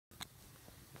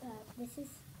This is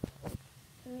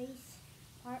police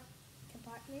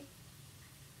department.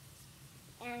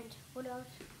 And what else?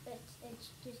 It's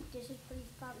just this is police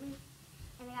department.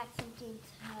 And I got something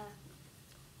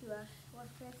to do us work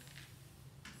with.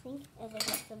 I think as I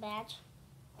got the badge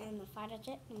and the fighter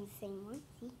jet in the same one.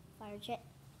 See, fighter jet.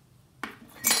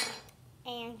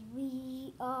 And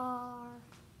we are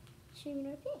shooting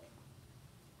our pig.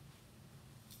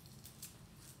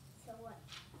 So what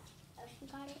else we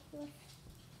got it with?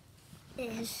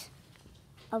 Is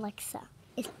Alexa.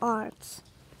 It's arms.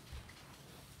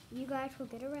 You guys will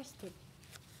get arrested.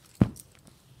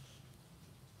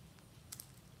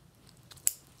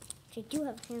 They do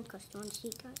have handcuffs on, see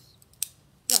guys?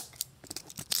 Look,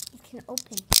 it can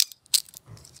open.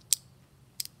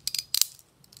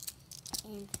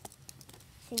 And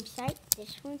same site,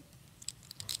 this one.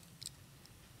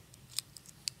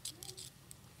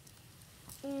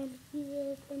 And we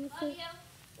live in a safe,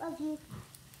 love you.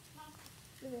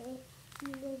 We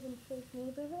live in a safe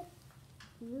neighborhood.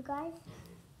 You guys,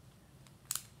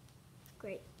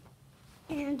 great.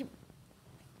 And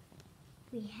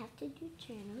we have to do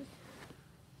channels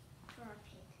for our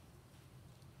pig.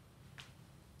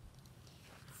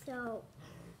 So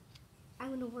I'm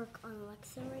gonna work on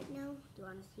Alexa right now. Do you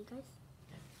wanna see, guys?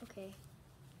 Okay.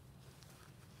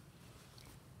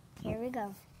 Here we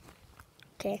go.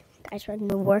 Okay, guys, we're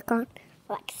gonna work on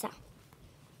Alexa.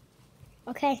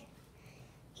 Okay,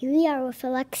 here we are with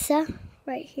Alexa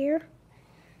right here.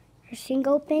 Her thing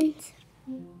opens.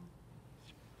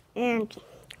 And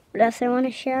what else I want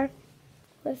to share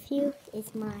with you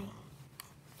is my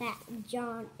Fat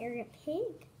John area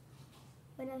pig.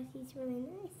 What else? He's really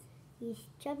nice. He's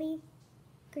chubby,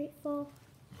 grateful,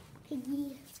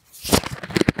 piggy.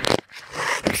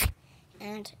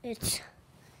 And it's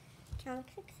challenge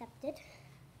accepted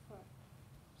for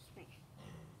spring.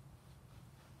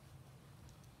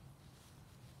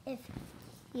 If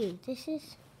you, this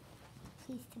is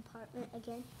police department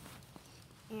again,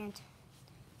 and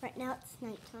right now it's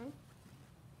nighttime,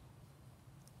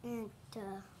 and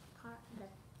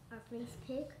our police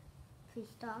pig,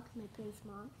 police dog, my police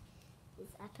mom,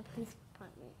 is at the police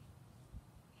department.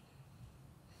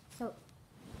 So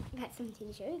I got something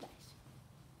to show you guys.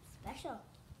 Special.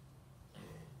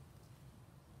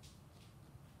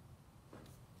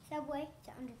 Subway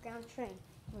to underground train.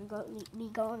 We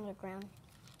go underground.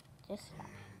 This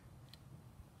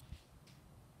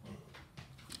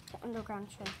the underground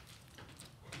train.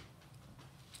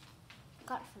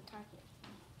 Got it from Target.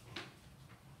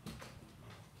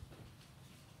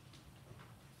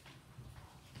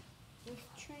 This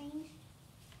train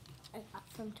I got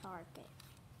from Target.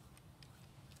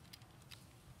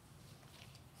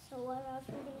 So what else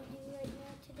we're gonna do right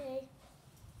now today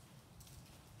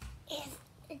is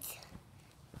it's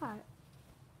hot.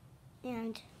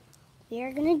 And we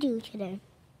are gonna do today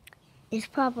is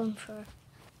problem for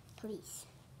police.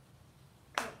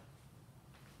 Okay.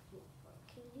 What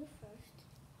can we do first?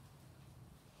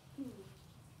 What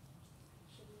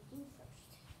should we do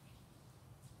first?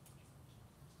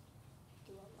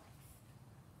 Do a life.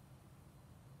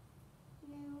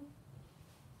 No,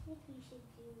 I think we should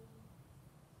do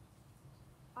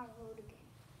our road again.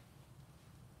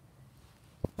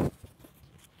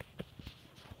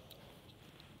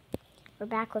 We're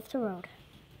back with the road.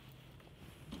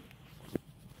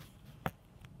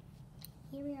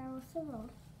 Here we are with the road.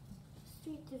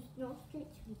 Street, there's no street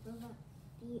sweeper, but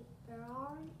there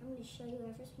are. I'm going to show you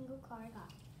every single car I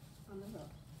got on the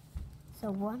road. So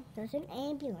one, there's an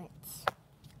ambulance.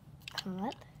 Come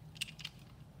up.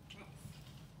 Nice.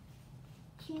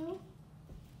 Two,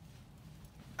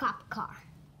 cop car.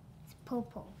 It's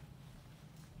Popo.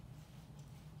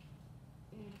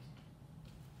 And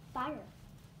fire.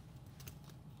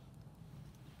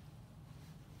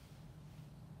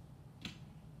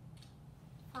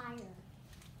 Fire.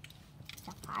 It's a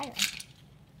fire.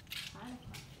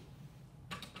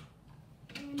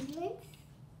 Ambulance.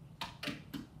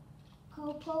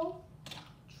 Popo.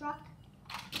 Truck.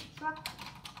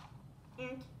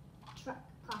 And truck.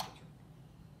 Coffee truck.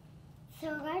 So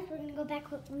guys, we're gonna go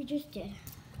back what we just did.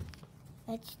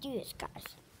 Let's do this,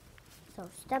 guys. So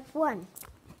step one.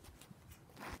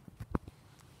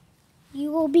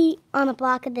 You will be on the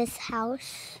block of this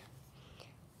house.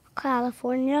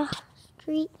 California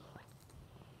Street.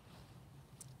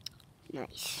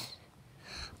 Nice.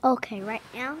 Okay, right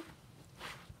now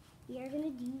we are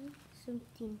gonna do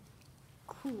something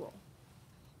cool.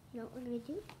 You know what we're gonna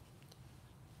do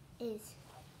is,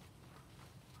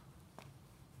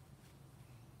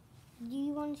 do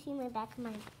you want to see my back of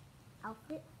my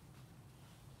outfit?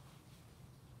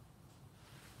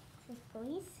 It says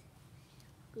police.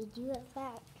 We do have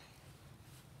that.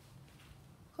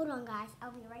 Hold on, guys.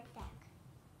 I'll be right back.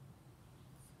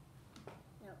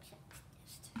 No,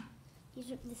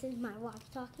 this is my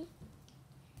walkie-talkie.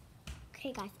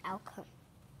 Okay, guys, I'll come.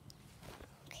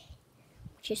 Okay,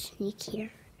 just sneak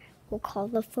here. We'll call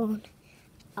the phone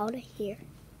out of here,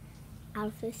 out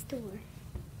of this door.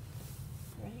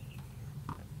 Right?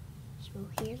 So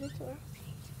we'll hear the door.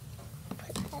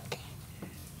 Put that there.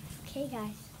 Okay,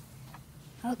 guys.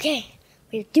 Okay,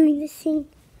 we're doing this thing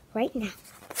right now.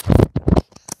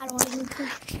 I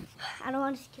don't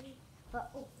want to scare you,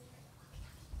 but oh.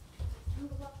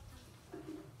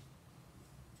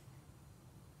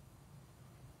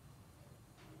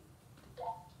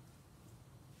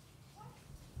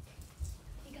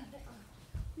 You got it on.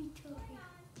 Me too.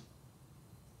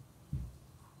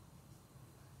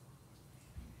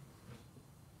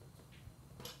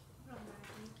 I'm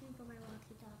looking for my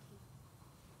walkie-talkie.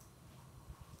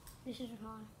 This is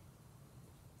on.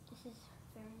 This is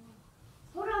very new.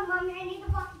 Hold on, Mommy. I need a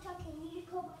walkie-talkie. I need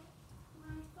to call my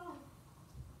phone.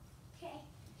 Okay.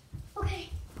 Okay.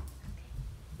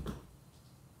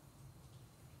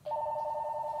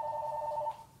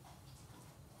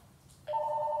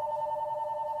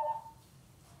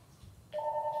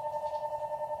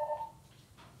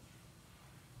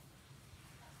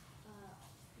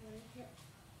 What is it?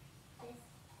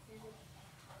 This is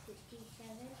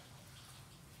 57.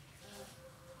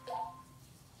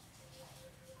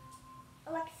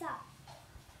 Alexa,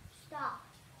 stop.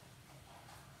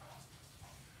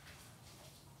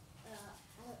 I don't know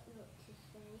what to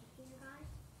say here, guys.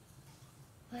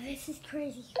 Well, this is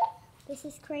crazy. This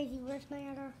is crazy. Where's my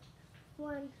other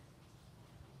one?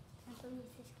 I can't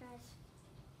believe this, guys.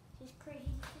 This is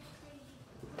crazy. This is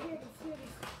crazy. Here it is. Here it is.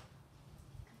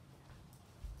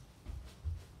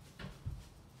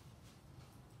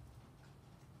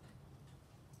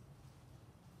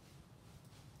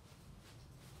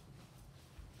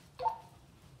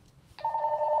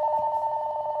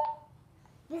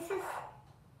 This is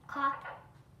cop.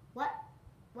 What?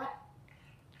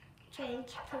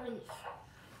 Change police.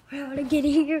 I want to get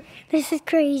here. This is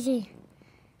crazy.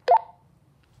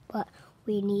 But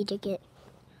we need to get.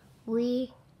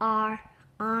 We are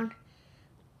on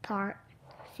part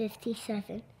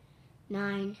 57.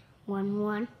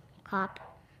 911 cop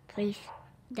police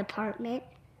department.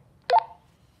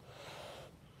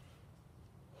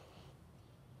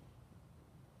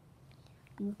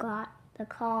 You got the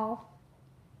call.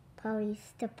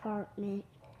 Police department.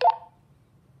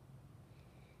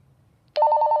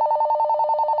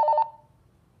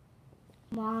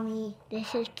 Mommy,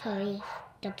 this is police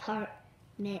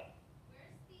department.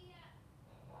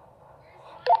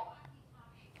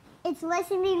 It's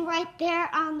listening right there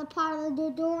on the part of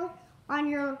the door on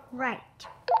your right.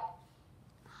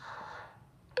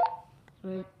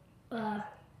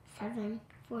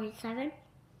 747.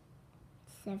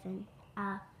 7.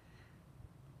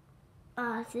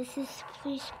 This is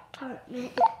police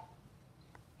department,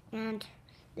 and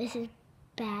this is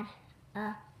bad.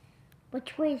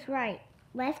 Which way is right?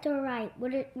 Left or right?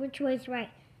 Which way is right?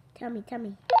 Tell me. Your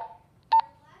left hand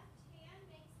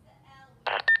makes the L.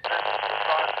 The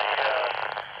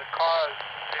cause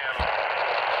panel.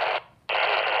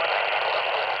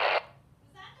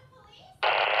 Was that the police?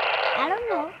 I don't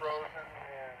know. It got frozen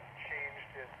and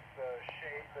changed its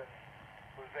shape and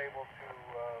was able to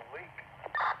leak.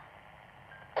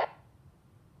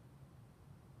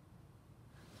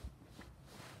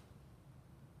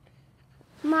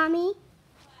 Mommy?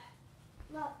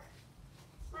 What? Look.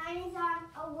 Mine is on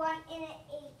a 1 and an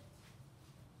 8.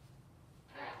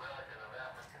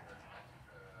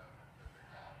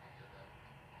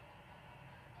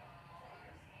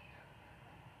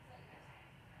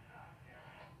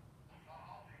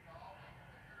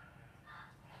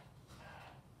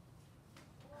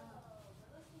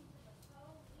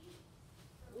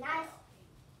 Nice.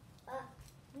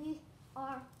 We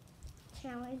are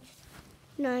challenged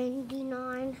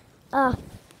 99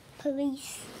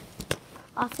 police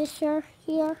officer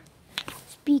here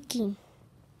speaking.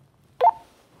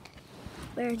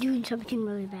 We're doing something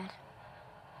really bad.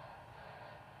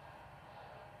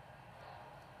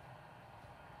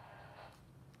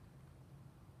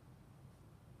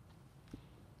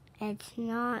 It's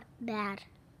not bad.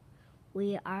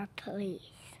 We are police.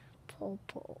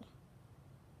 Popo.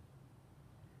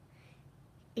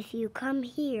 If you come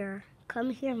here,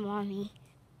 Mommy.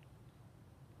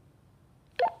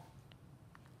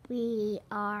 We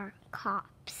are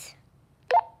cops.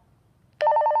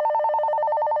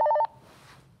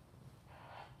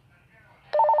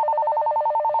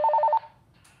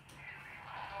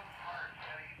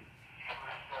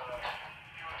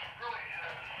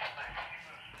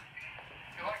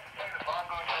 He liked to play the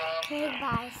bongos Okay,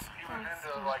 guys. he was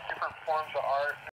into like different forms of art.